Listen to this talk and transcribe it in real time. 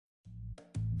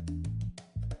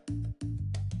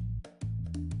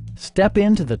Step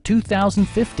into the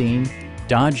 2015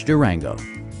 Dodge Durango.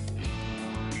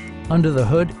 Under the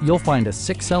hood, you'll find a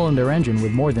 6-cylinder engine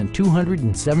with more than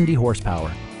 270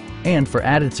 horsepower. And for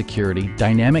added security,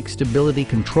 dynamic stability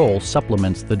control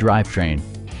supplements the drivetrain.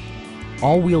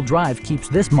 All-wheel drive keeps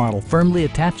this model firmly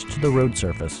attached to the road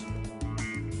surface.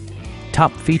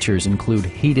 Top features include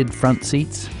heated front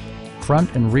seats,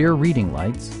 front and rear reading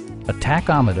lights, a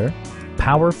tachometer,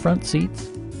 power front seats,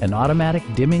 an automatic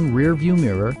dimming rear view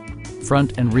mirror,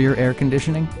 front and rear air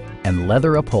conditioning, and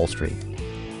leather upholstery.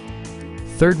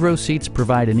 Third-row seats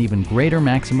provide an even greater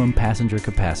maximum passenger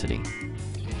capacity.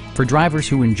 For drivers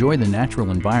who enjoy the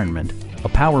natural environment, a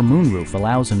power moonroof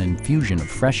allows an infusion of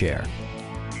fresh air.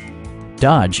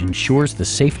 Dodge ensures the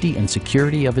safety and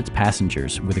security of its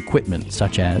passengers with equipment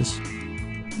such as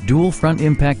dual front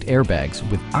impact airbags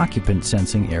with occupant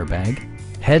sensing airbag,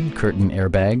 head curtain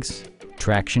airbags,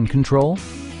 traction control,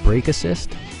 brake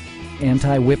assist,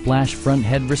 anti-whiplash front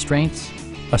head restraints,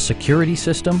 a security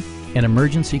system, an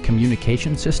emergency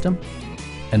communication system,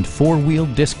 and 4-wheel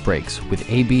disc brakes with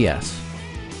ABS.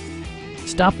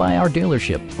 Stop by our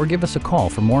dealership or give us a call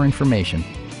for more information.